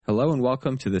Hello and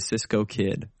welcome to the Cisco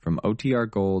Kid from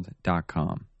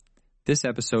OTRGold.com. This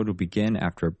episode will begin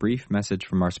after a brief message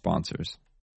from our sponsors.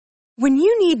 When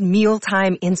you need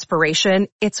mealtime inspiration,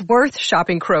 it's worth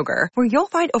shopping Kroger, where you'll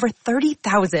find over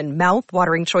 30,000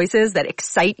 mouth-watering choices that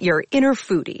excite your inner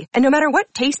foodie. And no matter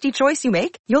what tasty choice you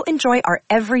make, you'll enjoy our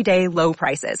everyday low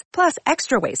prices, plus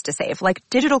extra ways to save, like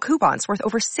digital coupons worth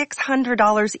over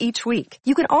 $600 each week.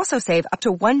 You can also save up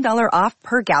to $1 off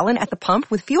per gallon at the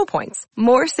pump with fuel points.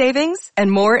 More savings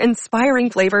and more inspiring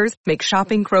flavors make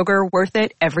shopping Kroger worth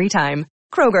it every time.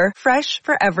 Kroger, fresh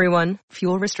for everyone.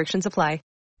 Fuel restrictions apply.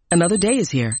 Another day is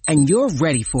here, and you're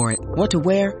ready for it. What to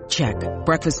wear? Check.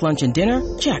 Breakfast, lunch, and dinner?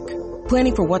 Check.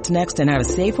 Planning for what's next and how to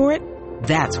save for it?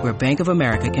 That's where Bank of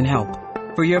America can help.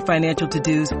 For your financial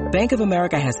to-dos, Bank of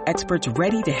America has experts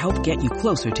ready to help get you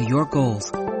closer to your goals.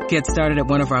 Get started at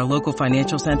one of our local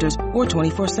financial centers or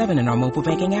 24/7 in our mobile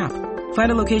banking app.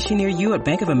 Find a location near you at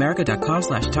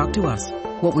bankofamerica.com/talktous.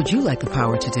 What would you like the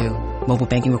power to do? Mobile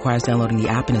banking requires downloading the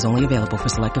app and is only available for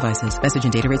select devices. Message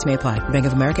and data rates may apply. Bank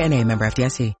of America N.A., member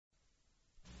FDIC.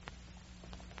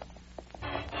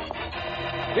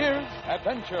 Here's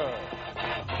adventure.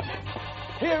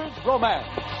 Here's romance.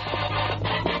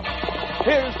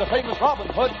 Here's the famous Robin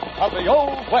Hood of the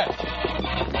Old West.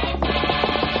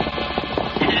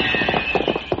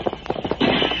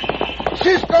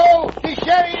 Cisco, the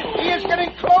sheriff, he is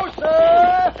getting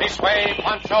closer. This way,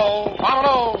 Pancho,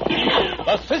 vámonos.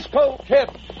 The Cisco Kid.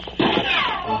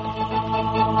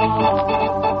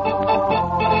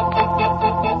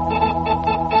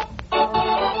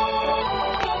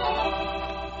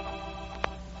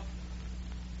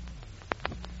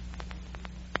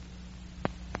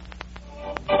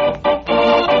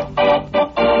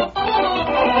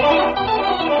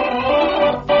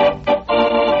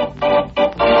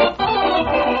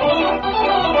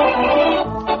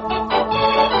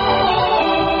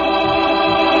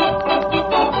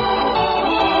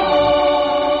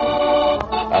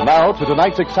 Now to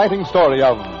tonight's exciting story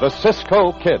of The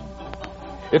Cisco Kid.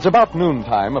 It's about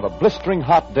noontime of a blistering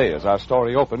hot day as our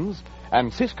story opens,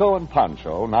 and Cisco and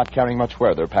Pancho, not caring much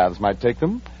where their paths might take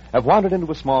them, have wandered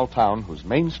into a small town whose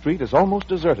main street is almost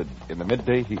deserted in the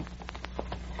midday heat.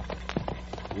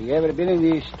 Have you ever been in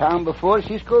this town before,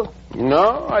 Cisco?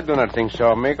 No, I do not think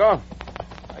so, amigo.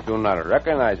 I do not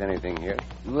recognize anything here.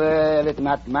 Well, it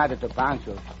not matter to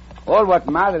Pancho. All what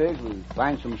matters is we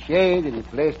find some shade and a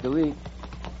place to eat.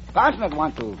 Pancho not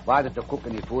want to bother to cook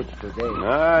any food today.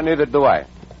 No, neither do I.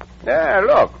 There,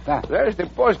 look. There's the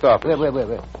post office.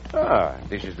 Where? Ah,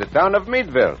 this is the town of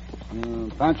Meadville.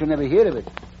 Pancho never heard of it.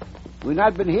 We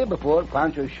not been here before,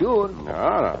 Pancho sure.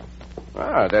 No.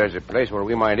 Ah, there's a place where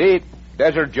we might eat.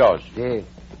 Desert Joe's. Yeah.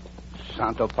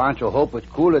 Santo Pancho hope it's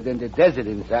cooler than the desert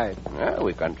inside. Yeah,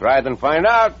 we can try it and find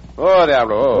out. Oh,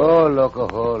 diablo. Oh, loco.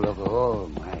 Oh,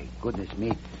 my goodness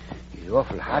me. It's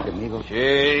awful hot, amigo.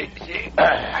 See.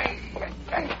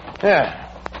 Yeah.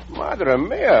 Madre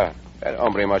mia. That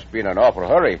hombre must be in an awful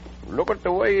hurry. Look at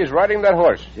the way he's riding that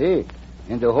horse. See.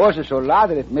 And the horse is so loud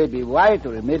that it may be white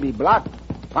or it may be black.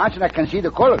 Pancho can see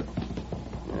the color.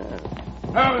 Yeah.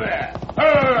 Over there.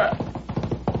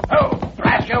 Oh,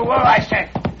 blast your wool, I said.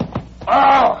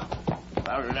 Oh!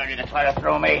 I'll learn you to try to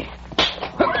throw me.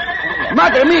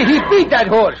 Madre mia, he beat that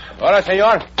horse. Hola,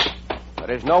 senor.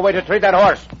 There is no way to treat that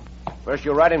horse. First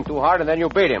you ride him too hard, and then you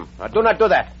beat him. Now, do not do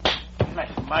that.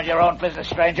 Mind your own business,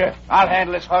 stranger. I'll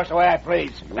handle this horse the way I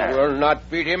please. You will not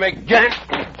beat him again.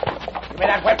 Give me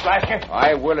that whip, Blaster.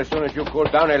 I will as soon as you cool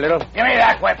down a little. Give me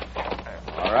that whip.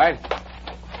 All right.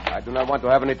 I do not want to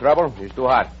have any trouble. He's too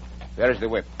hot. There is the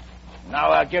whip.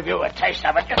 Now I'll give you a taste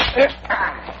of it.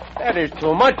 That is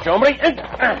too much, hombre.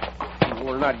 You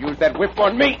will not use that whip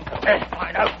on me.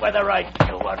 Find out whether I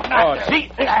do or not. Oh, see?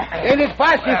 Ain't it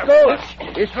fast, Cisco?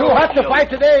 It's too hot to fight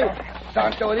today.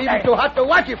 Santo, it's even too hot to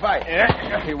watch you fight.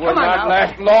 He will not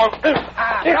last long.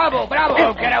 Bravo.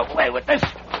 Oh, get away with this.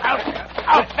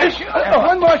 I'll finish you.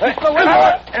 One more, Cisco, one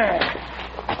more.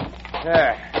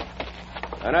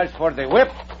 And as for the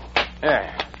whip,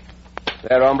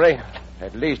 there, hombre.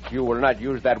 At least you will not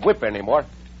use that whip anymore.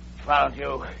 Found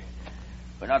you.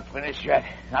 We're not finished yet.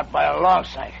 Not by a long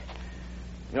sight.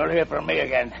 You'll hear from me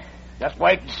again. Just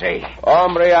wait and see.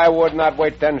 Hombre, I would not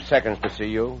wait 10 seconds to see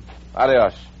you.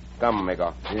 Adios. Come,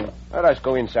 amigo. Yeah. Let us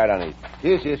go inside and eat.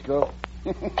 Here, Cisco.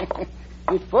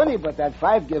 It's funny, but that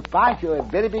five gives Pancho a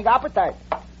very big appetite.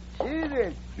 See,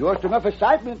 there's just enough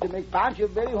excitement to make Pancho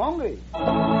very hungry.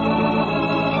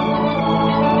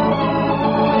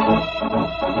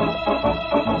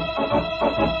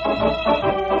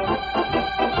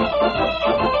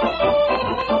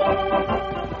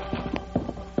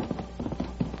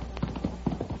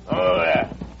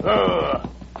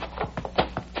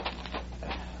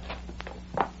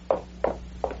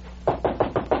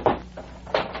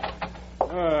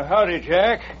 Howdy,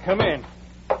 Jack. Come in.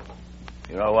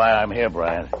 You know why I'm here,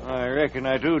 Brian? I reckon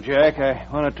I do, Jack. I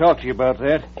want to talk to you about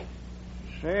that.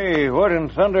 Say, what in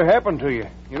thunder happened to you?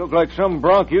 You look like some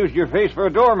bronc used your face for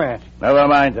a doormat. Never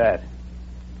mind that.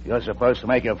 You're supposed to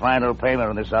make your final payment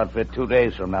on this outfit 2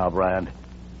 days from now, Brian.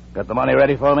 Got the money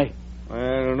ready for me?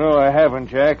 Well, no, I haven't,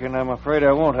 Jack, and I'm afraid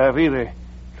I won't have either.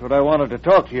 That's what I wanted to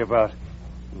talk to you about.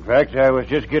 In fact, I was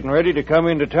just getting ready to come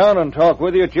into town and talk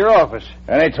with you at your office.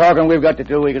 Any talking we've got to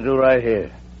do, we can do right here.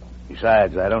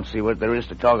 Besides, I don't see what there is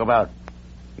to talk about.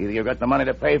 Either you've got the money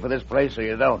to pay for this place or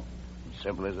you don't.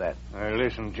 Simple as that.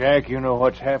 Listen, Jack, you know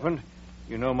what's happened.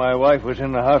 You know my wife was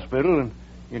in the hospital, and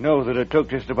you know that it took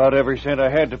just about every cent I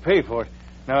had to pay for it.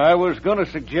 Now, I was going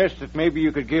to suggest that maybe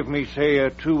you could give me, say, a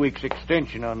 2 weeks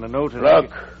extension on the note.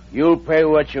 Look, you'll pay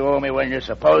what you owe me when you're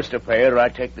supposed to pay it, or I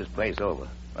take this place over.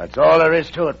 That's all there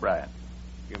is to it, Brian.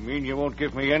 You mean you won't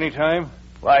give me any time?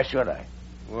 Why should I?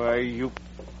 Why,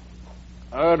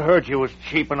 I'd heard you was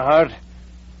cheap and hard,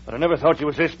 but I never thought you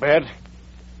was this bad.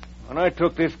 When I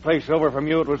took this place over from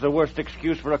you, it was the worst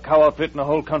excuse for a cow outfit in the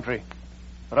whole country.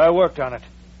 But I worked on it.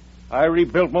 I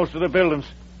rebuilt most of the buildings.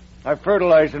 I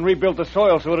fertilized and rebuilt the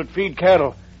soil so it'd feed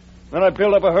cattle. Then I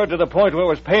built up a herd to the point where it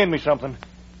was paying me something.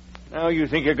 Now you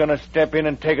think you're going to step in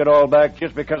and take it all back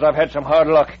just because I've had some hard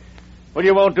luck. Well,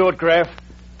 you won't do it, Graff.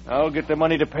 I'll get the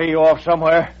money to pay you off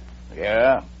somewhere.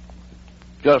 Yeah?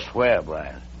 Just where,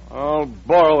 Brian? I'll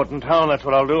borrow it in town, that's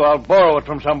what I'll do. I'll borrow it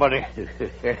from somebody.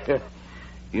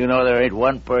 You know there ain't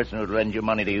one person who'd lend you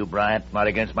money to you, Bryant, not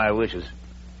against my wishes.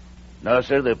 No,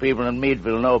 sir, the people in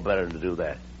Meadville know better than to do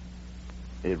that.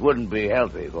 It wouldn't be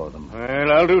healthy for them.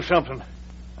 Well, I'll do something.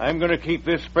 I'm going to keep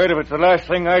this spread if it's the last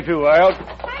thing I do. I'll...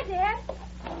 Hi, Dad.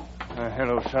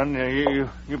 Hello, son.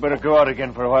 You better go out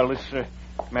again for a while. This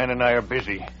man and I are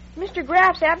busy. Mr.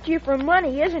 Graff's after you for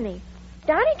money, isn't he?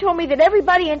 Donnie told me that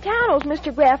everybody in town owes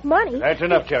Mr. Graff money. That's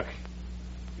enough, Chuck.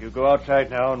 You go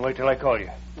outside now and wait till I call you.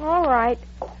 All right.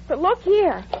 But look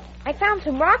here. I found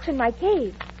some rocks in my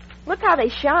cave. Look how they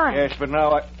shine. Yes, but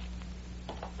now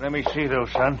let me see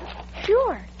those, son.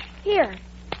 Sure. Here.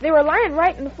 They were lying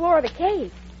right in the floor of the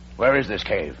cave. Where is this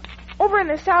cave? Over in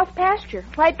the south pasture,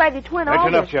 right by the twin alders.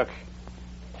 alders. That's enough, Chuck.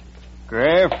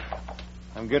 Graff,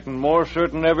 I'm getting more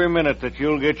certain every minute that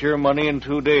you'll get your money in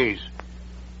 2 days.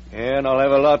 And I'll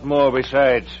have a lot more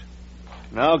besides.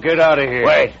 Now get out of here.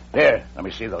 Wait. There. Let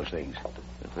me see those things.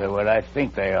 If they're what I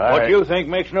think they are... What you think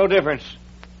makes no difference.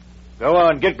 Go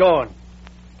on. Get going.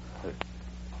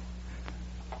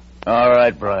 All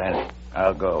right, Brian.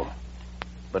 I'll go.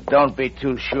 But don't be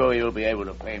too sure you'll be able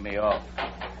to pay me off.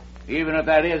 Even if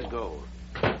that is gold.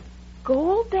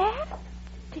 Gold, Dad?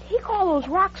 Did he call those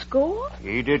rocks gold?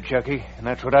 He did, Chucky. And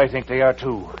that's what I think they are,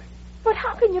 too. But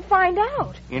how can you find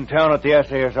out? In town at the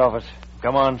assayer's office.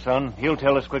 Come on, son. He'll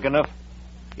tell us quick enough.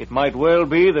 It might well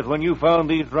be that when you found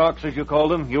these rocks, as you call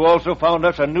them, you also found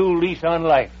us a new lease on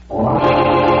life.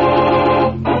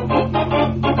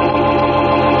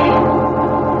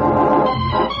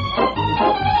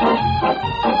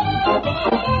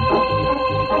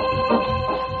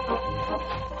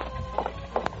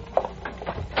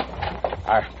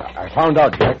 I found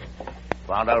out, Jack.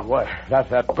 Found out what?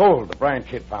 That gold the Bryant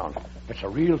kid found. It's a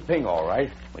real thing, all right.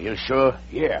 Are you sure?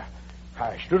 Yeah.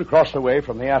 I stood across the way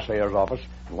from the assayer's office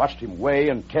and watched him weigh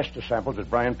and test the samples that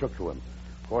Bryant took to him.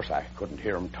 Of course, I couldn't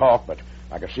hear him talk, but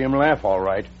I could see him laugh all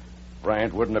right.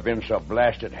 Bryant wouldn't have been so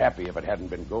blasted happy if it hadn't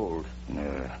been gold.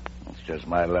 Yeah, that's just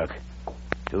my luck.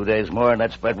 2 days more and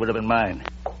that spread would have been mine.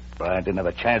 Bryant didn't have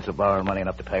a chance of borrowing money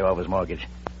enough to pay off his mortgage.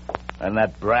 And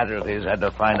that brother of his had to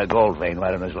find a gold vein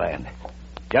right on his land.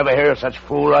 Did you ever hear of such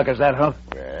fool luck as that, huh?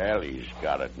 Well, he's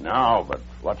got it now, but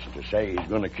what's to say he's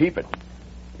going to keep it?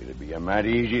 It'd be a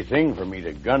mighty easy thing for me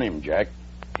to gun him, Jack.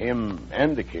 Him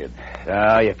and the kid.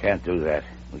 No, you can't do that.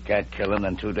 We can't kill him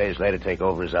and 2 days later take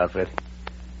over his outfit.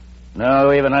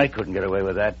 No, even I couldn't get away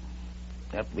with that.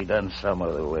 Have to be done some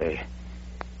other way.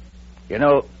 You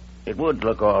know, it would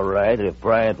look all right if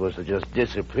Bryant was to just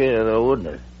disappear, though, wouldn't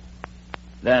it?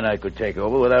 Then I could take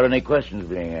over without any questions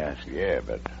being asked. Yeah,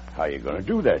 but how you going to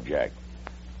do that, Jack?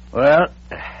 Well,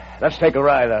 let's take a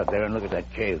ride out there and look at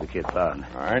that cave the kid found.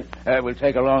 All right. We'll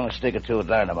take along a stick or two of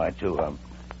dynamite, too.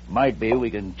 Might be we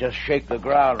can just shake the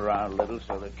ground around a little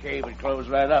so the cave would close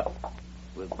right up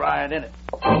with Bryant in it.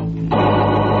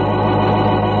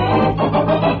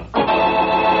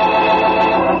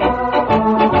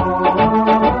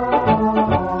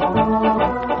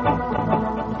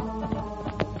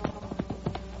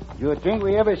 Do you think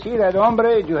we ever see that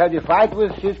hombre you had a fight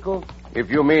with, Cisco?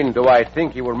 If you mean, do I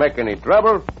think he will make any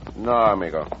trouble? No,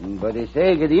 amigo. But they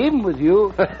say get even with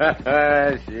you.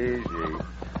 See.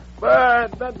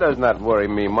 But that does not worry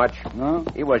me much. No?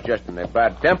 He was just in a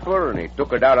bad temper, and he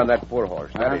took it out on that poor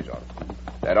horse. That is all.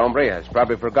 That hombre has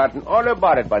probably forgotten all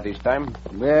about it by this time.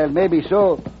 Well, maybe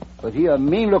so. But he a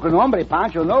mean-looking hombre,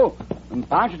 Pancho, no. And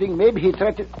Pancho think maybe he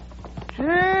tried to...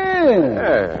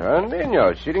 Yeah, and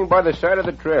Nino sitting by the side of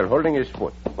the trail, holding his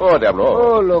foot. Oh,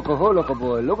 Diablo. Oh, loco,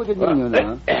 boy. Look at the Nino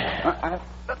now.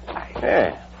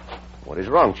 Yeah. What is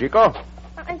wrong, Chico?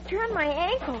 I turned my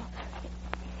ankle.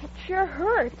 It sure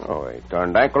hurts. Oh, a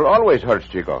turned ankle always hurts,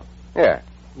 Chico. Yeah,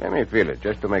 let me feel it,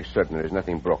 just to make certain there's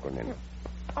nothing broken in it.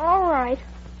 All right.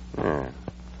 Yeah.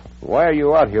 Why are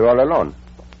you out here all alone?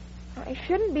 I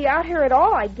shouldn't be out here at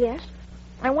all, I guess.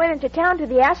 I went into town to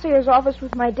the assayer's office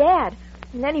with my dad,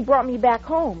 and then he brought me back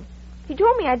home. He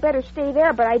told me I'd better stay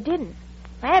there, but I didn't.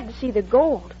 I had to see the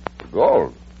gold.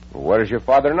 Gold? Where is your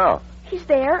father now? He's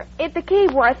there, at the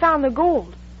cave where I found the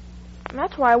gold. And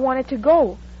that's why I wanted to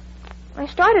go. I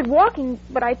started walking,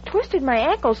 but I twisted my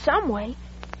ankle some way.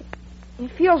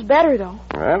 It feels better, though.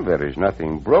 Well, there is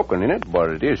nothing broken in it, but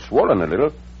it is swollen a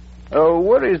little.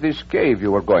 Where is this cave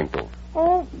you were going to?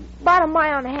 Oh, about a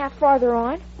mile and a half farther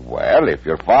on. Well, if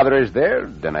your father is there,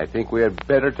 then I think we had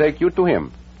better take you to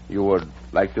him. You would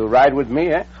like to ride with me,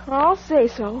 eh? I'll say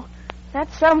so.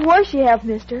 That's some horse you have,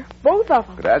 mister. Both of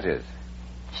them. Gracias.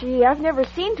 Gee, I've never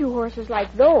seen two horses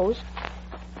like those.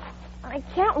 I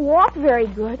can't walk very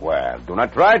good. Well, do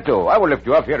not try to. I will lift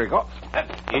you up. Here we go.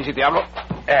 Easy, Diablo.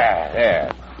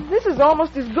 There. This is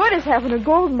almost as good as having a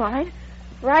gold mine.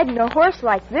 Riding a horse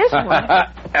like this one.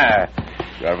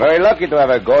 You're very lucky to have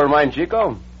a gold mine,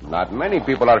 Chico. Not many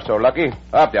people are so lucky.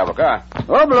 Up, Diablo, come on.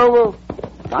 Oh, Blogo.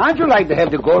 How'd you like to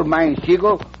have the gold mine,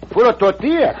 Chico, full of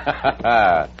tortillas?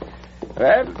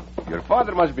 Well, your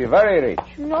father must be very rich.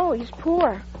 No, he's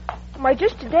poor. Why,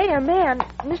 just today a man,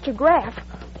 Mr. Graff,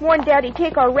 warned Dad he'd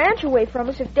take our ranch away from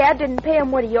us if Dad didn't pay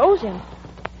him what he owes him.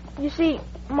 You see,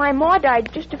 my ma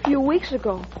died just a few weeks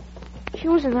ago. She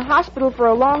was in the hospital for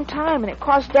a long time, and it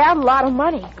cost Dad a lot of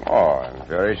money. Oh, I'm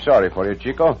very sorry for you,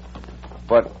 Chico.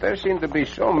 But there seem to be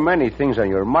so many things on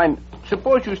your mind.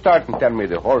 Suppose you start and tell me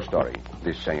the whole story.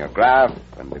 This Senor Graff,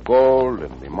 and the gold,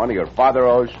 and the money your father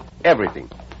owes. Everything.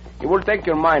 It will take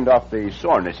your mind off the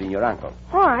soreness in your ankle.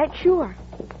 All right, sure.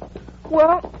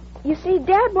 Well, you see,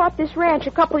 Dad bought this ranch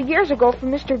a couple of years ago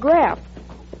from Mr. Graff.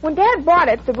 When Dad bought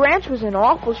it, the ranch was in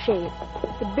awful shape.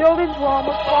 The buildings were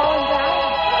almost falling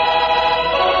down.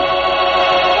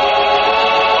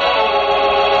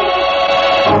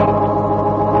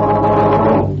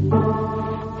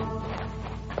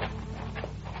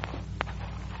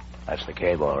 That's the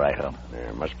cave, all right, huh?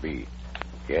 There must be.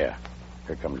 Yeah.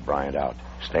 Here comes Bryant out.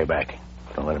 Stay back.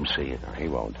 Don't let him see you. No, he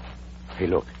won't. Hey,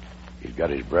 look. He's got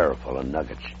his barrel full of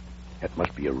nuggets. That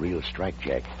must be a real strike,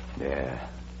 Jack. Yeah.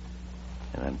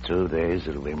 And in 2 days,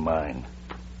 it'll be mine.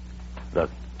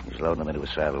 Look, he's loading them into a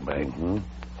saddlebag. Mm-hmm.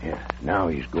 Yeah. Now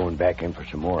he's going back in for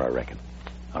some more, I reckon.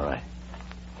 All right.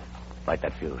 Light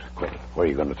that fuse, quick. Where are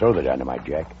you going to throw the dynamite,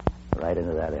 Jack? Right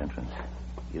into that entrance.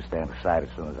 You stand aside as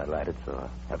soon as I light it, so I'll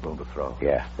have room to throw.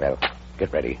 Yeah, well,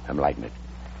 get ready. I'm lighting it.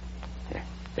 Yeah,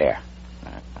 there.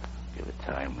 Give it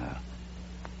time now.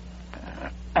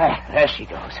 There she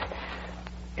goes.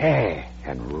 Yeah,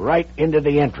 and right into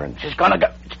the entrance. She's gonna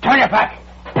go. Turn your back.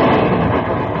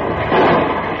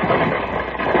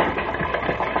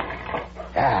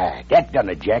 That done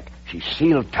it, Jack. She's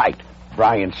sealed tight.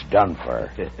 Bryant's done for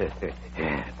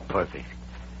her. Perfect.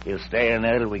 He'll stay in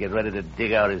there till we get ready to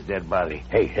dig out his dead body.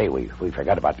 Hey, we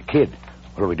forgot about the kid.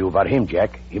 What do we do about him,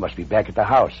 Jack? He must be back at the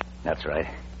house. That's right.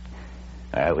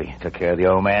 We took care of the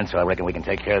old man, so I reckon we can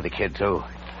take care of the kid, too.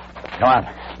 Come on.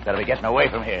 We gotta be getting away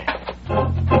from here.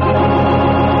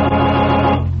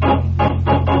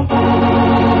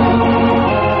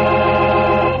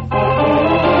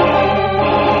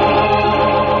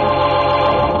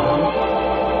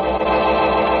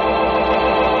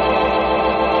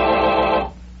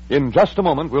 In just a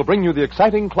moment, we'll bring you the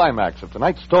exciting climax of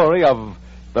tonight's story of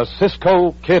The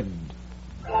Cisco Kid.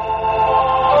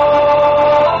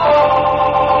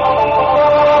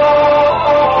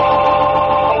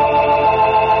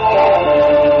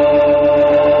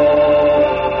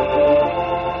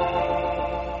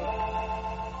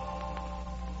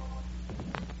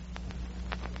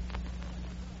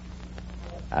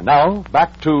 And now,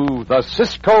 back to The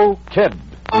Cisco Kid.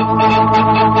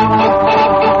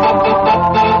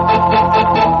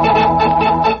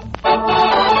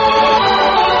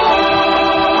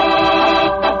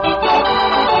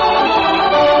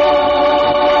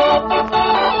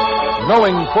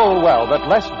 Knowing full well that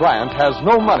Les Bryant has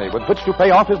no money with which to pay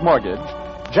off his mortgage,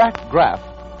 Jack Graff,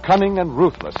 cunning and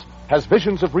ruthless, has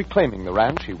visions of reclaiming the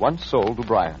ranch he once sold to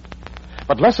Bryant.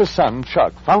 But Les's son,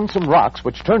 Chuck, found some rocks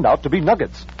which turned out to be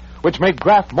nuggets, which made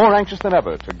Graff more anxious than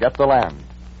ever to get the land.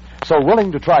 So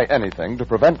willing to try anything to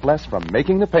prevent Les from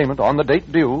making the payment on the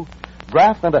date due,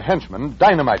 Graff and a henchman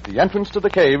dynamite the entrance to the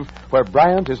cave where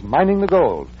Bryant is mining the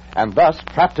gold, and thus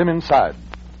trapped him inside.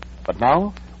 But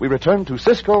now we return to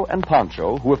Cisco and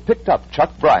Pancho, who have picked up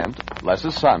Chuck Bryant,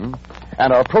 Les's son,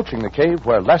 and are approaching the cave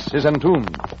where Les is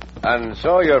entombed. And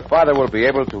so your father will be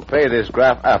able to pay this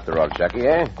Graff after all, Chucky,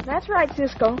 eh? That's right,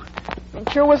 Cisco. And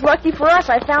sure was lucky for us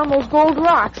I found those gold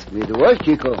rocks. It was,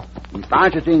 Chico. We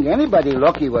found to think anybody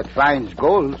lucky what finds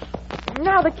gold.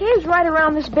 Now, the cave's right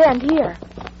around this bend here.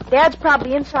 Dad's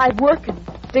probably inside working,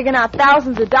 digging out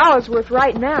thousands of dollars worth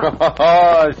right now.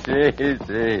 Oh,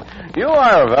 see. You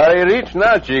are very rich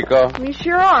now, Chico. We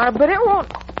sure are, but it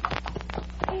won't...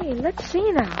 Hey, let's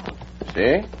see now.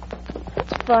 See?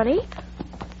 That's funny.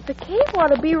 The cave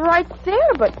ought to be right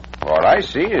there, but... What I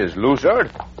see is loose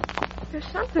earth. There's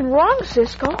something wrong,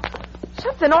 Cisco.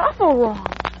 Something awful wrong.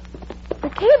 The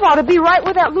cave ought to be right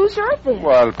where that loose earth is.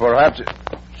 Well, perhaps...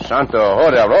 Santo,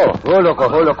 Hodero.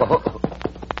 Ho.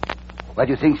 What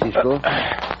do you think, Cisco?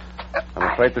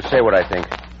 I'm afraid to say what I think.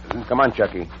 Come on,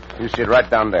 Chucky. You sit right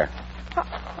down there.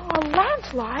 A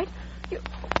landslide?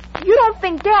 You don't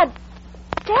think Dad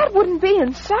wouldn't be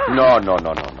inside? No.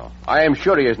 I am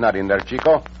sure he is not in there,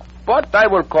 Chico. But I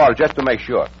will call just to make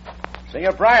sure.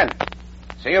 Senor Bryant.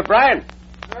 Get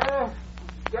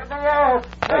me out.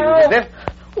 Hey, you did this?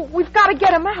 We've got to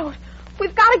get him out.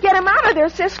 We've got to get him out of there,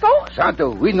 Cisco.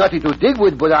 Santo, we nothing to dig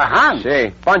with but our hands.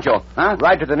 Say, Pancho, Huh?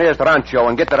 ride to the nearest rancho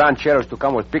and get the rancheros to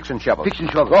come with picks and shovels. Picks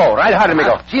and shovels. Go, ride hard,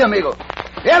 amigo. See, amigo.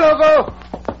 Yeah, Loco.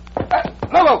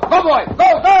 Loco, go, boy.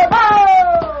 Go.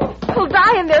 He'll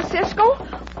die in there, Cisco.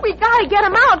 We got to get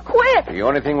him out quick. The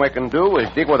only thing we can do is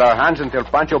dig with our hands until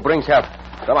Pancho brings help.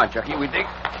 Come on, Chucky, we dig.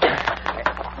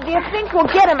 Do you think we'll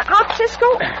get him out, Cisco?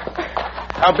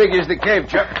 How big is the cave,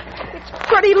 Chuck? It's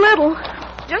pretty little.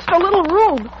 Just a little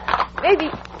room.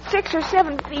 Maybe 6 or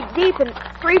 7 feet deep and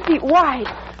 3 feet wide.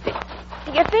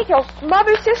 Do you think he'll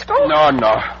smother, Cisco? No.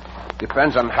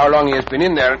 Depends on how long he has been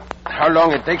in there, how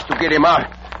long it takes to get him out.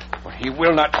 But he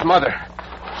will not smother.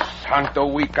 Santo,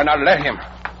 we cannot let him.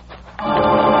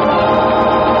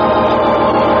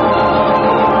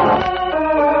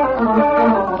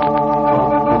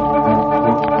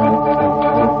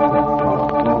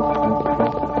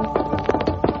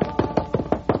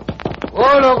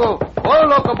 Oh,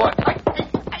 Loco, boy.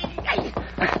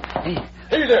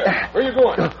 Hey there. Where you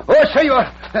going? Oh, senor.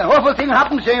 Awful thing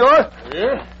happened, senor.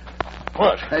 Yeah?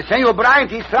 What? Senor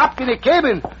Bryant, he's trapped in a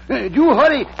cabin. You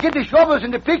hurry. Get the shovels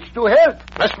and the picks to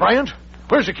help. Les Bryant?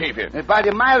 Where's the cave in? By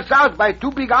the mile south by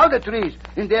 2 big alder trees.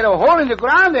 And there's a hole in the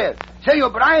ground there. Senor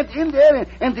Bryant in there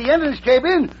and the entrance cave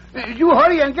in. You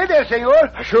hurry and get there,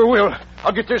 senor. I sure will.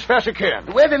 I'll get there as fast as I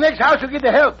can. Where the next house to get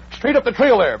the help? Straight up the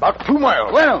trail there, about 2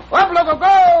 miles. Bueno, up, Loco,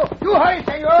 go! You hurry,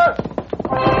 senor.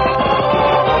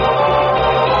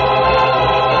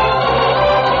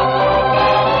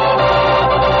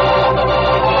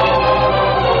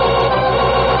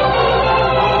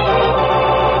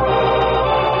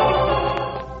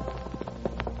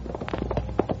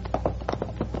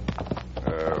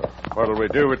 What'll we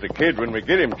do with the kid when we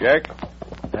get him, Jack?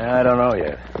 I don't know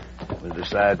yet. We'll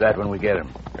decide that when we get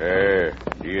him.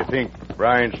 Do you think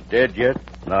Bryant's dead yet?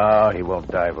 No, he won't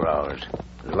die for hours.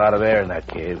 There's a lot of air in that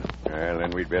cave. Well,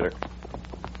 then we'd better...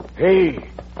 Hey!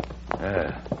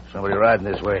 Somebody riding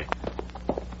this way.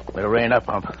 Better rein up,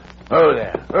 Hump. Oh,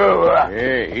 there. Oh,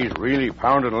 Hey, he's really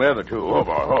pounding leather, too.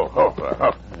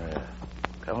 Oh.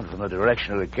 Coming from the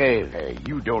direction of the cave. Hey,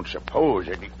 you don't suppose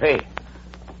any... Hey,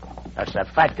 that's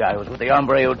that fat guy who was with the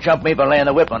hombre who jumped me for laying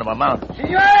the whip onto my mount.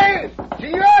 Senores!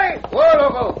 Whoa,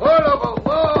 Loco,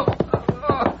 whoa!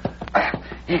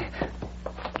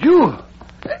 You!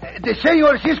 The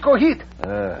Senor Cisco Heat.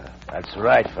 That's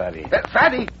right, Fatty.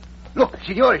 Fatty? Look,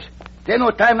 senores, there's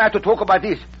no time now to talk about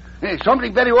this.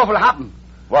 Something very awful happened.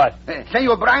 What?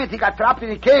 Senor Bryant, he got trapped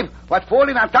in a cave. What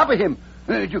falling on top of him.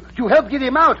 You help get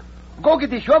him out. Go get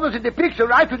the shovels and the picks and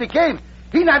ride to the cave.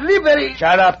 He not live very...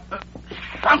 Shut up.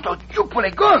 Santo, you pull a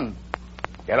gun.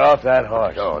 Get off that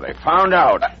horse. Oh, they found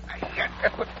out.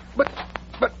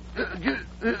 But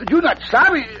you not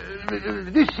sorry.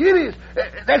 This serious.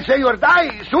 That Senor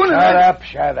die sooner.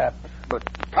 Shut up. But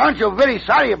Pancho very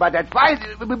sorry about that fight.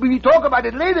 We talk about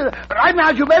it later. Right now,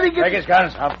 you better get... Take his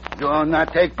guns, Hump. Do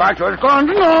not take Pancho's gun.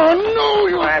 No,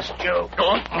 you... Last you.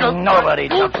 Nobody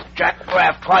jumps Jack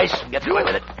Graff twice and gets away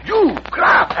with it. You,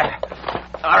 Graff.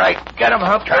 All right, get him,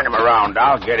 Hump. Turn him around.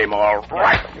 I'll get him all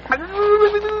right.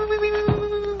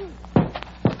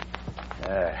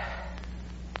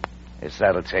 It's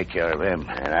that'll take care of him.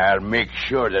 And I'll make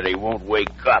sure that he won't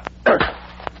wake up.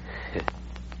 If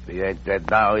he ain't dead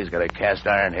now, he's got a cast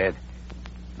iron head.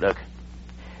 Look,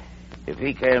 if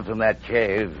he came from that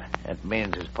cave, that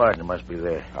means his partner must be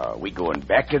there. Are we going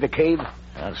back to the cave?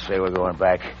 I'll say we're going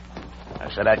back. I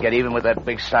said I'd get even with that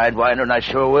big sidewinder, and I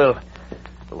sure will.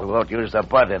 But we won't use the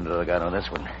butt end of the gun on this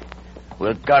one.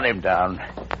 We'll gun him down.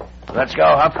 Let's go,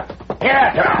 Hup.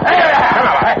 Here!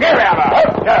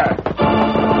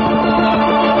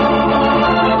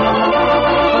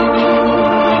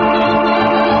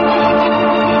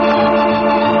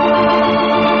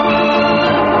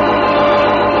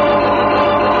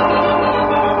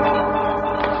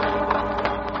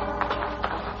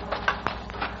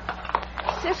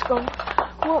 Cisco,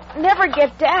 we'll never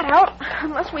get Dad out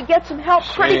unless we get some help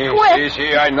pretty quick.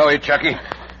 See, I know it, Chucky.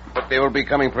 But they will be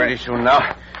coming pretty soon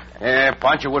now.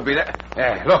 Pancho would be there.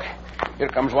 Look, here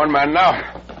comes one man now.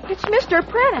 It's Mr.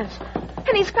 Prentice,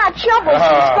 and he's got shovels,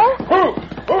 Cisco.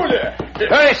 Who there?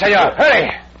 Hurry, senor,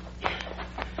 hurry.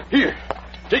 Here,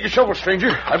 take your shovel, stranger.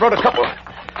 I brought a couple.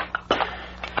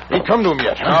 Ain't come to him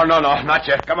yet, huh? No, not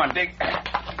yet. Come on, dig.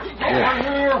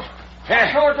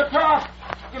 Toward the top.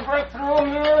 You break through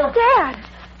him here. Dad,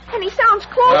 and he sounds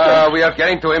closer. We are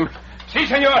getting to him. Si,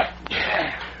 senor.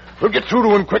 We'll get through to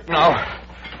him quick now.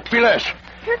 Be less.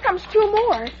 Here comes two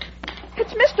more.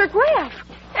 It's Mr. Graff,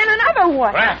 and another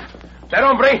one. Graff, that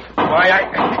hombre. Why,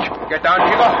 get down,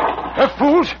 Chico. They're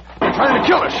fools. They're trying to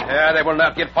kill us. Yeah, they will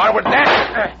not get far with that.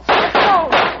 Cisco,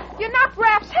 you knocked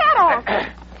Graff's head off.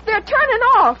 They're turning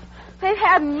off. They've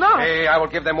had enough. Hey, I will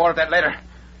give them more of that later.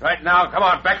 Right now, come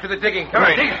on, back to the digging. Come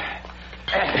on, dig.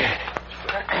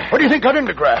 What do you think got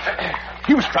into Graff?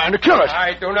 He was trying to kill us.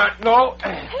 I do not know.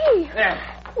 Hey,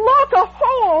 look, a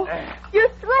hole. You're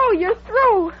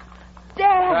through.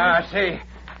 Dad. See.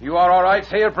 You are all right,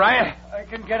 say it, Brian? I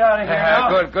can get out of here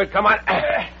now. Good. Come on.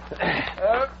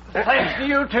 Thanks to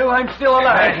you two, I'm still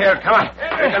alive. Here, come on.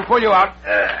 I can pull you out.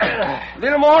 A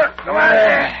little more. Come on.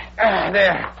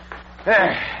 There.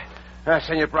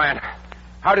 Senor Brian,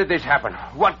 how did this happen?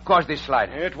 What caused this slide?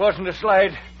 It wasn't a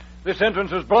slide. This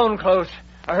entrance was blown close.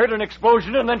 I heard an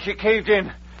explosion, and then she caved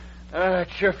in. It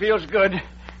sure feels good.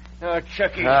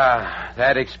 Chucky.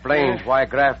 That explains why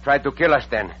Graff tried to kill us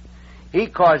then. He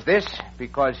caused this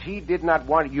because he did not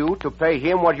want you to pay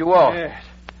him what you owe. Yes.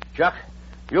 Chuck,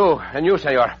 you,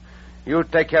 senor. You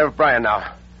take care of Brian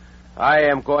now. I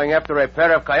am going after a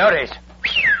pair of coyotes.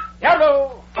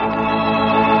 Hello!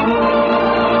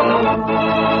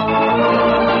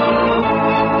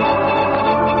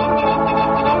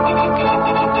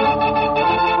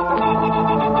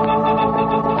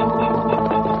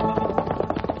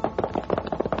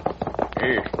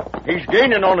 He's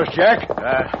gaining on us, Jack.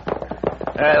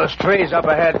 Those trees up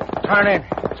ahead. Turn in.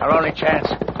 It's our only chance.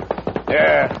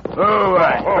 There.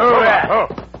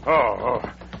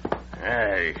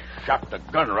 He shot the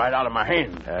gun right out of my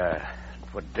hand.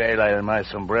 Put daylight in my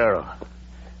sombrero.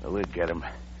 We'll get him.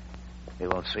 He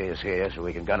won't see us here, so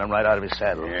we can gun him right out of his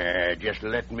saddle. Yeah, just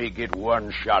let me get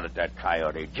one shot at that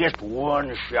coyote. Just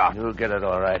one shot. You'll get it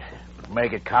all right. But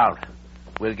make it count.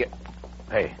 We'll get...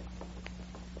 Hey.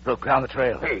 Look, down the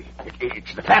trail. Hey,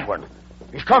 it's the fat one.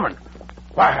 He's coming.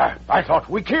 Why, I thought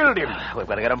we killed him. We've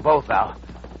got to get them both now.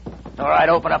 All right,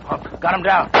 open up, Hump. Got him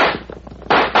down.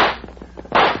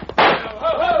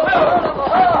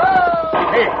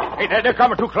 Hey, they're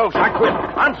coming too close. I quit.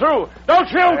 I'm through. Don't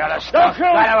shoot. Don't shoot. What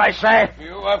do I say?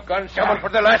 You have gun someone for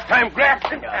the last time, Graff.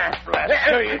 Bless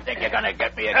you. You think you're going to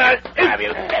get me again? Have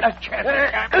you get a chance?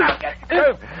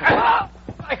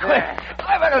 I quit.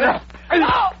 I've had enough.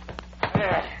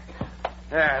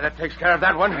 That takes care of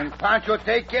that one. And Pancho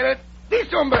take care of this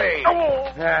hombre.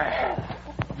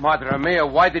 Madre mia,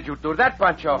 why did you do that,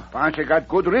 Pancho? Pancho got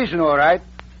good reason, all right.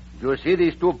 You see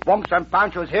these two bumps on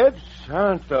Pancho's head?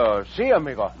 Santo, si,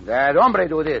 amigo. That hombre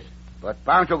do this. But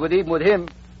Pancho could even with him.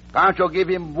 Pancho give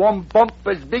him one bump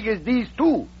as big as these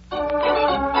two.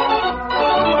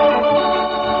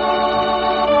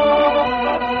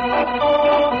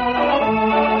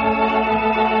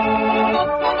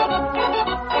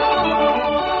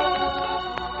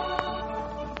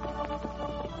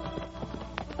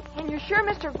 Sure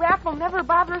Mr. Graff will never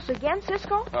bother us again,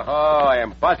 Cisco? Oh, I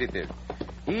am positive.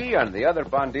 He and the other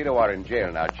bandito are in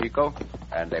jail now, Chico,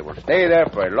 and they will stay there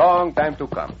for a long time to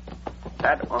come.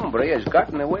 That hombre has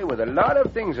gotten away with a lot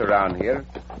of things around here,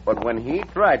 but when he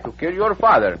tried to kill your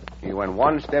father, he went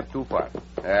one step too far.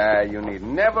 You need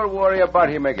never worry about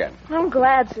him again. I'm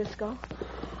glad, Cisco.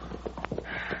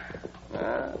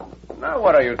 Now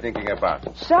what are you thinking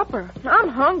about? Supper. I'm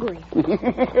hungry.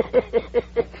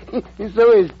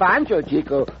 So is Pancho,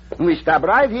 Chico. We stop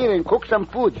right here and cook some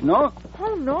foods, no?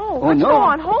 Oh, no. Oh, Let's no. go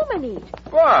on home and eat.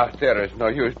 Well, there is no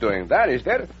use doing that, is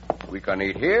there? We can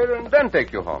eat here and then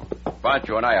take you home.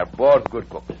 Pancho and I are both good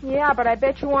cooks. Yeah, but I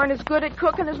bet you aren't as good at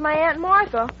cooking as my Aunt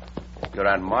Martha. Your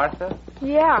Aunt Martha?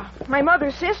 Yeah, my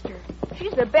mother's sister.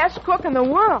 She's the best cook in the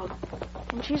world.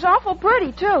 And she's awful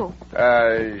pretty, too.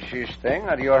 She's staying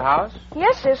at your house?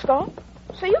 Yes, Cisco.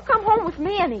 So you come home with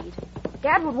me and eat.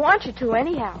 Dad would want you to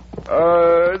anyhow.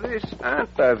 This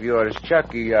aunt of yours,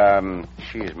 Chucky,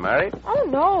 she's married? Oh,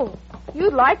 no.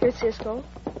 You'd like her, Cisco.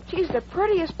 She's the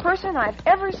prettiest person I've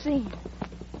ever seen.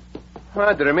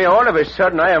 Madre mia, all of a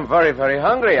sudden I am very, very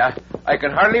hungry. I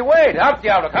can hardly wait. Out the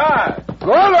car.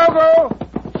 Go, Logo.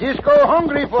 Cisco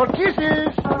hungry for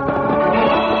kisses.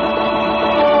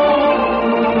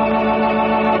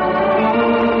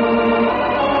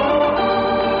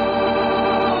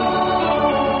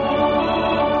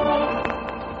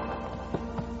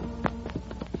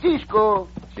 Cisco.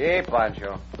 Si,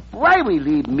 Pancho. Why we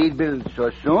leave Meadville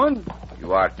so soon?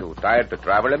 You are too tired to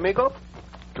travel, amigo?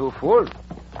 Too full.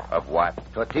 Of what?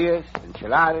 Tortillas,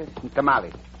 enchiladas, and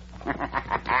tamales.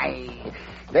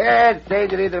 That's the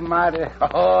little mother.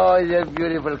 Oh, she's a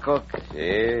beautiful cook.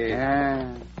 Si.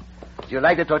 Do you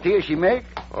like the tortillas she make?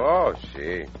 Oh,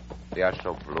 si. They are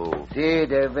so blue. Si,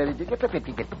 they're very...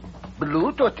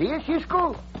 Blue tortillas,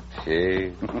 Cisco?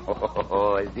 Si.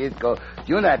 Oh, Cisco,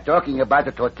 you're not talking about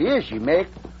the tortillas she make,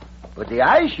 but the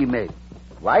eyes she make.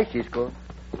 Why, Cisco?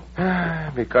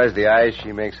 Because the eyes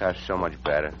she makes are so much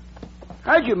better.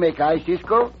 How'd you make eyes,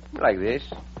 Cisco? Like this.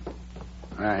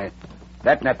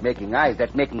 That's not making eyes,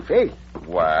 that's making face.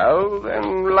 Well,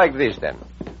 then, like this, then.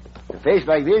 The face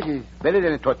like this is better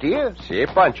than a tortilla? Si,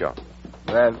 Pancho.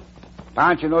 Well,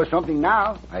 Pancho knows something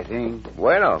now, I think.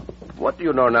 Bueno, what do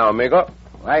you know now, amigo?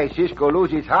 Why, Cisco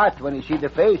loses heart when he see the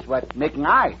face what making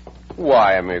eyes.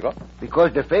 Why, amigo?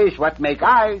 Because the face what make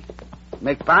eyes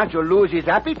make Pancho lose his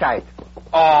appetite.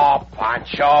 Oh,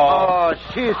 Pancho. Oh,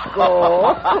 Cisco.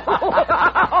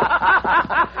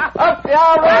 Up the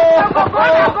arrow.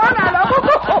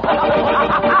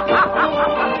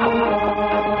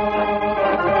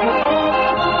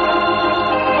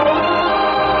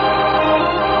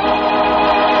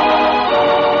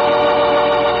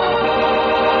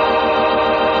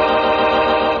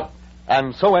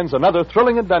 And so ends another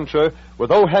thrilling adventure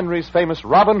with O. Henry's famous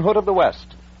Robin Hood of the West,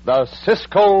 the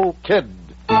Cisco Kid.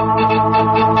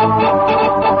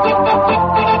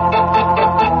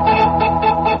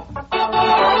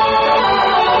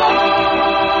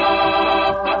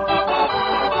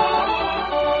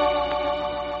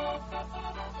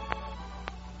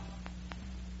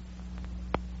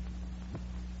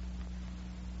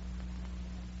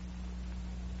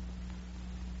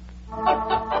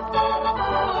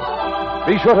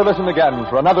 Be sure to listen again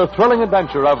for another thrilling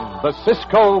adventure of the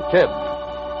Cisco Kid.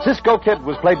 Cisco Kid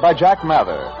was played by Jack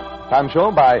Mather.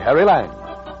 Pancho by Harry Lang.